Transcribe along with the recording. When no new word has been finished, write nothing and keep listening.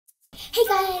Hey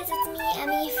guys, it's me,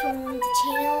 Emmy from the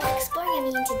channel Exploring Emmy.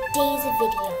 In today's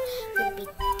video, I'm going to be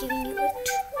giving you a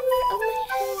tour of my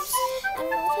house. I don't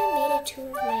know if I made a tour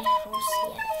of my house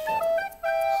yet, though.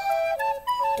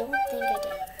 Don't think I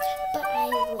did, but I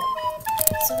will.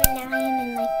 So right now I am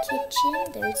in my kitchen.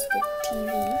 There's the TV.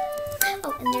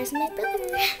 Oh, and there's my brother.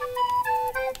 Hi.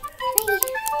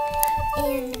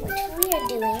 And what we are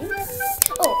doing,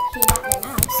 oh, he got my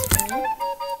mouse for me.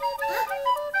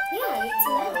 Yeah, it's a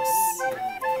mouse.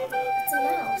 It's a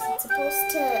mouse. It's supposed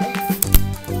to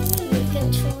be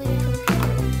controlling your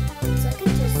computer. So I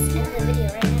could just end the video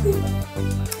right now,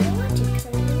 but I don't want to because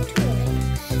I'm doing a tour right now.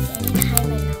 So I need to hide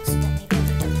my mouse so that my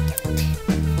brother doesn't get it.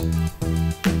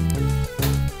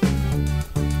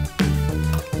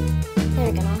 There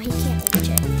we go. Now he can't reach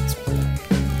it. It's right there.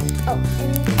 Oh,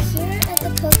 and here are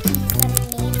the cookies that I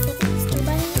made for the Easter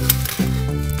Bunny.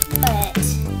 But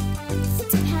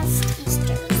it's past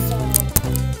Easter, so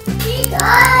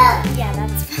yeah,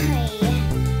 that's why.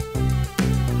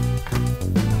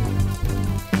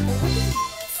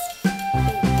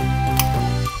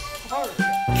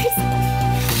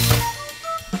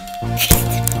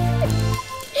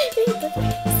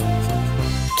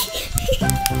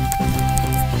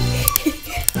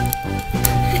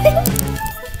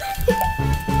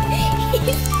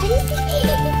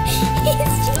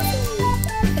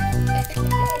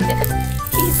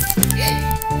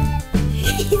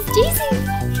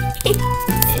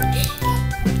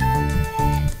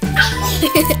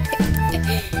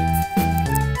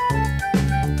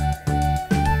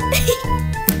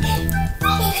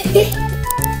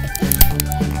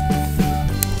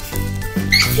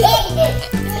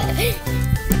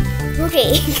 Okay,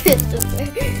 Christopher.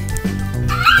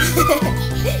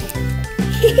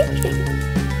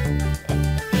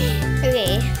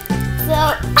 Okay, so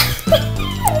I'm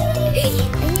gonna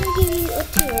give you a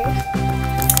tour of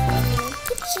my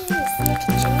kitchen. This is my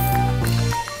kitchen.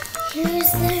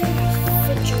 Here's the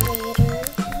refrigerator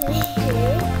right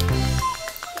here.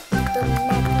 The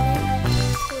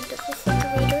magnet for the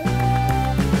refrigerator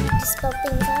to spell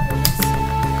things out.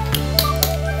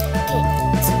 Okay,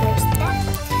 so there's that.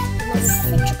 The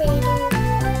refrigerator.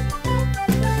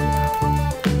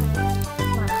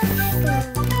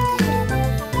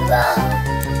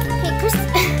 Hey, Chris.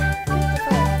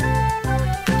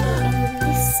 And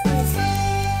this is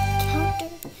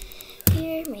counter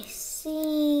here, my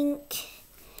sink,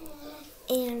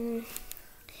 and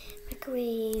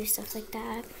microwave, stuff like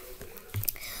that.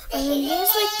 And then here's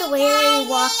like the way where you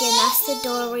walk in. That's the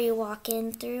door where you walk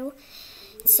in through.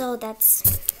 So that's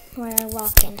where I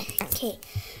walk in. Okay,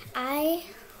 I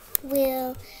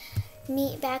will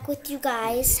meet back with you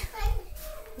guys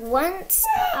once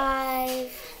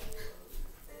I've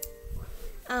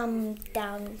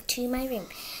down to my room.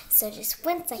 So just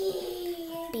one second.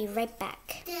 Be right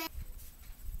back.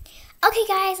 Okay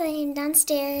guys, I am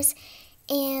downstairs,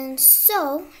 and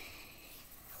so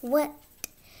what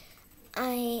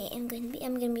I'm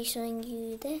gonna be showing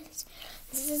you this.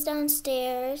 This is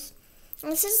downstairs.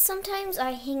 This is sometimes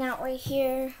I hang out right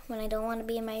here when I don't want to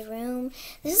be in my room.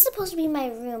 This is supposed to be my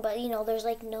room, but you know, there's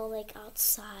like no like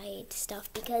outside stuff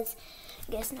because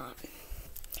I guess not.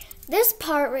 This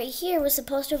part right here was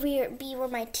supposed to be where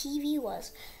my TV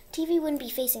was. TV wouldn't be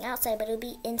facing outside, but it would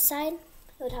be inside.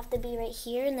 It would have to be right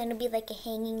here, and then it would be like a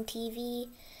hanging TV.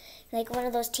 Like one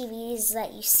of those TVs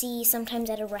that you see sometimes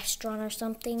at a restaurant or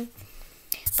something.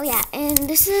 Oh yeah, and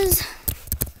this is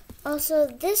also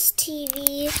this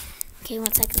TV. Okay,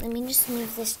 one second. Let me just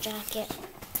move this jacket.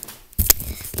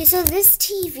 Okay, so this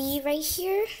TV right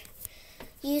here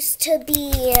used to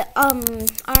be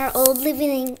our old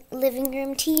living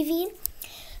room TV,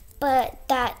 but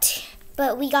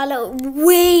we got a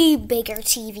way bigger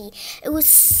TV. It was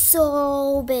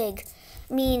so big.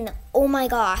 I mean, oh my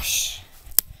gosh,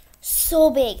 so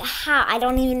big. How? I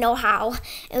don't even know how.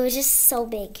 It was just so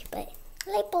big. But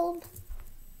light bulb.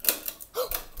 Oh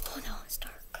no, it's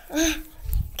dark.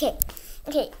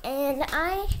 Okay, and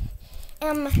I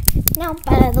am now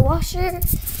by the washer.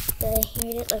 Here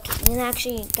it is. Okay, and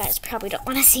actually, you guys probably don't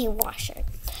want to see a washer.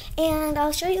 And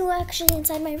I'll show you actually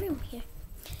inside my room here.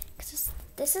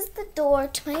 This is the door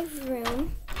to my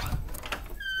room.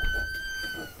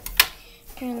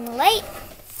 Turn the light.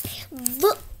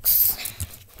 Looks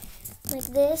like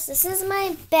this. This is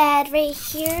my bed right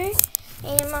here. I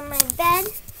am on my bed.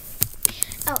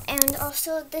 Oh, and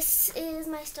also this is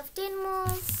my stuffed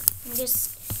animal.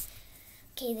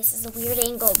 Okay, this is a weird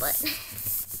angle, but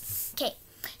okay.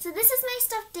 So this is my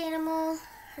stuffed animal.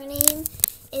 Her name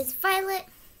is Violet,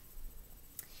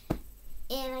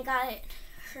 and I got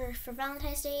her for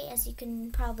Valentine's Day, as you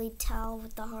can probably tell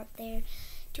with the heart there,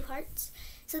 2 hearts.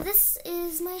 So this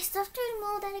is my stuffed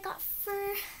animal that I got for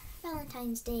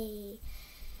Valentine's Day.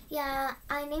 Yeah,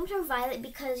 I named her Violet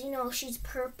because, you know, she's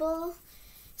purple.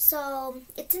 So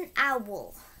it's an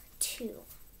owl, too. You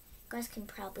guys can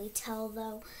probably tell,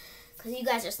 though, because you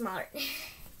guys are smart.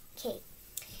 Okay.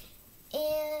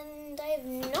 And I have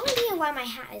no idea why my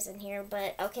hat is in here,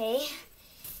 but okay.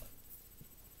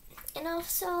 And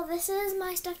also, this is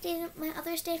my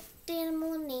other stuffed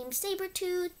animal named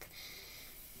Sabretooth.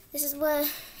 This is what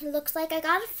it looks like. I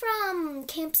got it from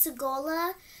Camp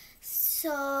Segola.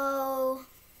 So,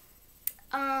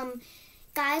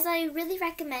 guys, I really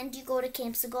recommend you go to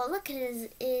Camp Segola because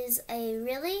it is a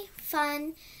really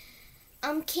fun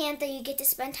camp that you get to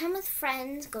spend time with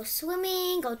friends, go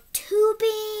swimming, go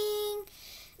tubing.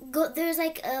 There's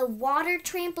like a water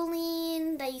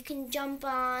trampoline that you can jump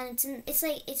on. It's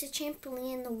a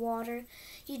trampoline in the water.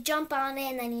 You jump on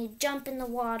it and then you jump in the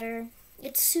water.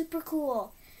 It's super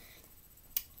cool.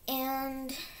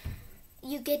 And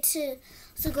you get to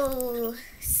also go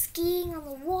skiing on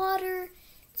the water.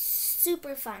 It's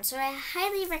super fun. So I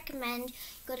highly recommend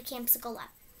go to Camp Segola.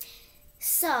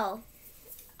 So,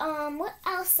 what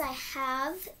else I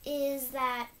have is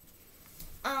that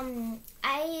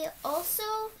I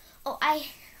also I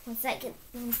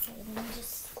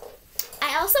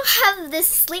also have this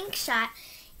slingshot.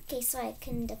 Okay, so I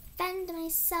can defend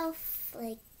myself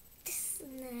like this,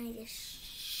 and then I just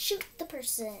shoot the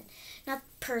person. Not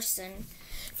person.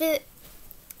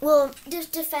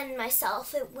 Just defend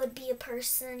myself. It would be a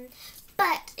person.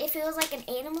 But if it was like an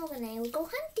animal, then I would go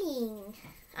hunting.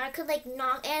 I could like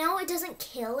knock. I know it doesn't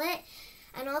kill it.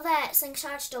 I know that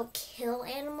slingshots don't kill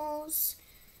animals.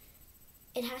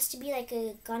 It has to be like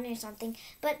a gun or something.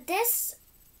 But this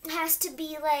has to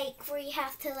be like where you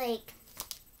have to like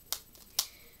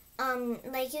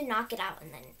you knock it out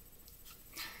and then.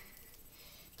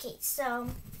 Okay, so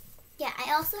yeah,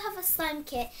 I also have a slime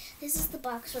kit. This is the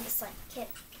box for the slime kit.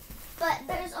 But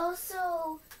there's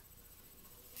also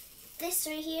this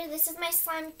right here. This is my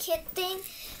slime kit thing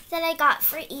that I got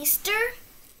for Easter.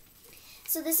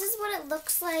 So this is what it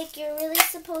looks like. You're really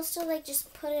supposed to like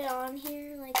just put it on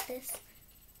here like this.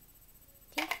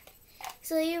 Okay.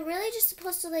 So you're really just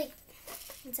supposed to like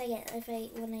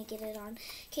when I get it on.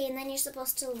 Okay, and then you're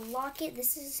supposed to lock it.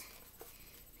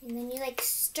 And then you like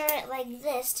stir it like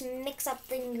this to mix up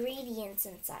the ingredients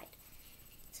inside.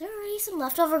 Is there already some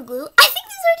leftover glue? I think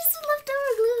there's already some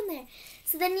leftover glue in there.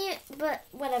 So then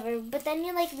but then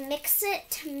you like mix it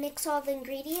to mix all the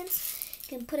ingredients.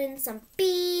 You can put in some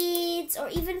beads or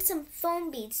even some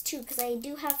foam beads too, because I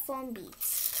do have foam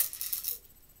beads.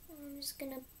 I'm just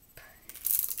gonna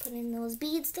put in those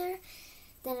beads there.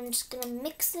 Then I'm just gonna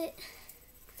mix it.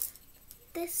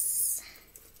 This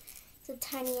is a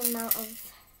tiny amount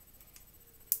of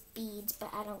beads, but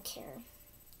I don't care.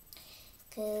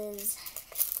 Because,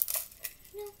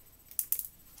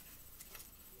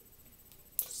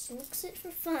 just mix it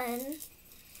for fun.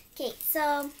 Okay,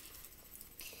 so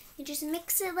you just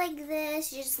mix it like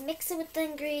this. You just mix it with the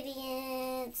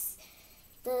ingredients,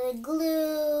 the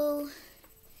glue,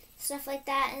 stuff like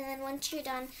that. And then once you're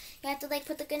done, you have to like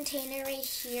put the container right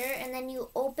here, and then you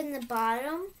open the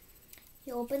bottom.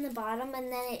 You open the bottom, and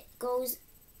then it goes,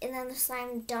 and then the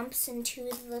slime dumps into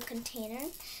the container.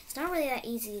 It's not really that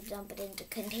easy to dump it into a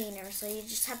container, so you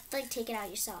just have to like take it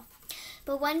out yourself.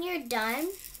 But when you're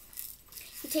done,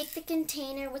 you take the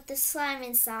container with the slime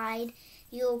inside,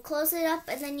 you'll close it up,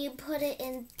 and then you put it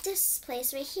in this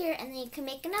place right here, and then you can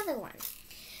make another one.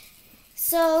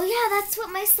 So yeah, that's what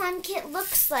my slime kit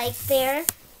looks like there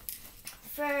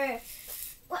for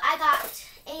what I got.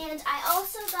 And I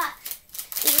also got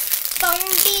these foam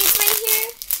beads right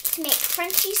here to make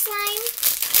crunchy slime.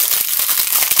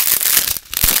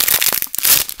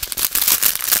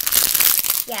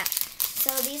 Yeah, so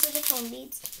these are the foam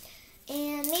beads.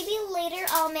 And maybe later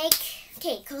I'll make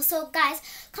cake. So guys,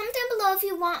 comment down below if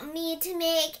you want me to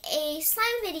make a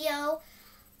slime video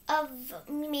of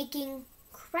me making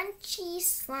crunchy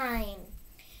slime.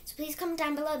 So please comment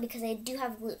down below because I do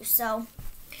have glue. So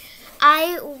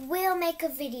I will make a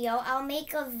video. I'll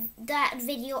make that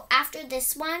video after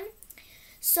this one.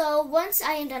 So once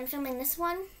I am done filming this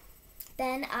one,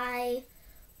 then I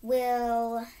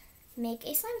will make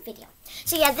a slime video.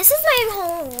 So yeah, this is my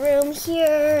whole room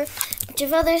here. A bunch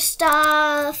of other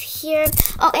stuff here.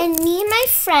 Oh, and me and my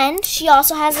friend, she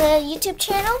also has a YouTube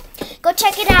channel. Go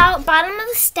check it out. Bottom of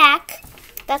the Stack.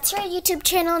 That's her YouTube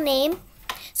channel name.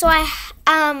 So I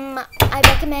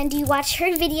recommend you watch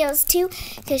her videos too,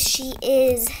 because she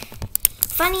is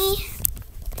funny,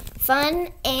 fun,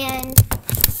 and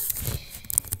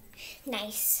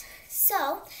nice.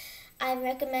 So I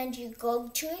recommend you go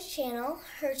to her channel.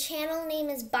 Her channel name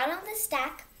is Bottom of the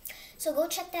Stack. So go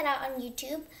check that out on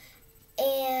YouTube.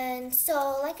 And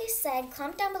so, like I said,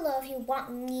 comment down below if you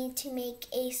want me to make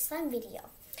a slime video.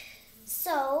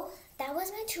 So, that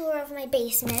was my tour of my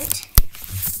basement.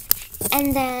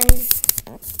 And then,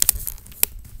 I'm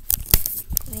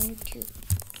going to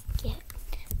get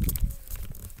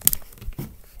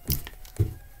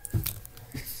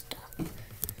stuff.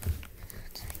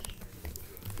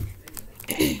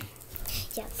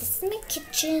 Yeah, this is my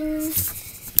kitchen.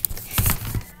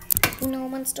 No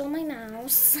one stole my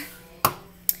mouse.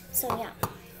 So yeah,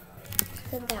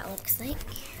 that's what that looks like.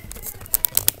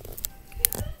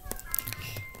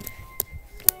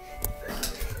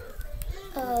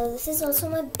 This is also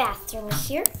my bathroom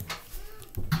here.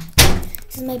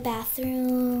 This is my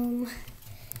bathroom.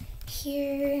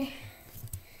 Here,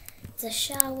 the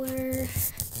shower.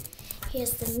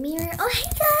 Here's the mirror. Oh, hey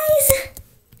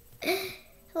guys!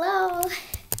 Hello.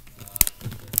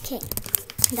 Okay,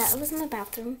 that was my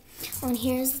bathroom. Oh, and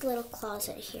here's the little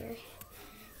closet here.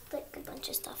 Like a bunch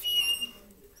of stuff here.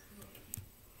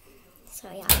 So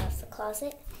yeah, that's the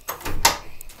closet.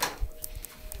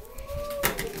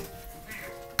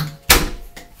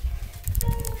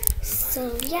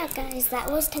 So yeah, guys,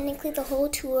 that was technically the whole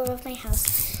tour of my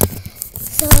house.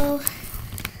 So,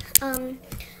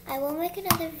 I will make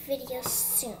another video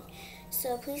soon.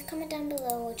 So please comment down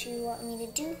below what you want me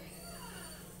to do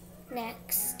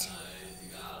next.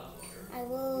 I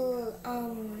will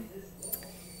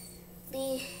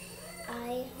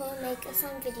make a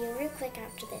song video real quick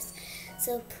after this.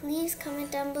 So please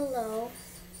comment down below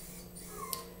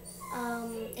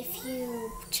if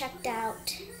you checked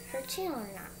out her channel or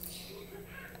not.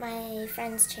 My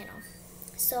friend's channel.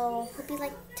 So hope you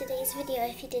liked today's video.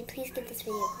 If you did, please give this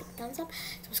video a big thumbs up.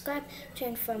 Subscribe,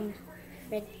 turn from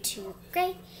red to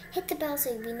gray. Hit the bell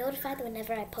so you'll be notified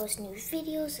whenever I post new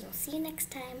videos. And I'll see you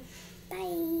next time.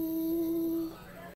 Bye.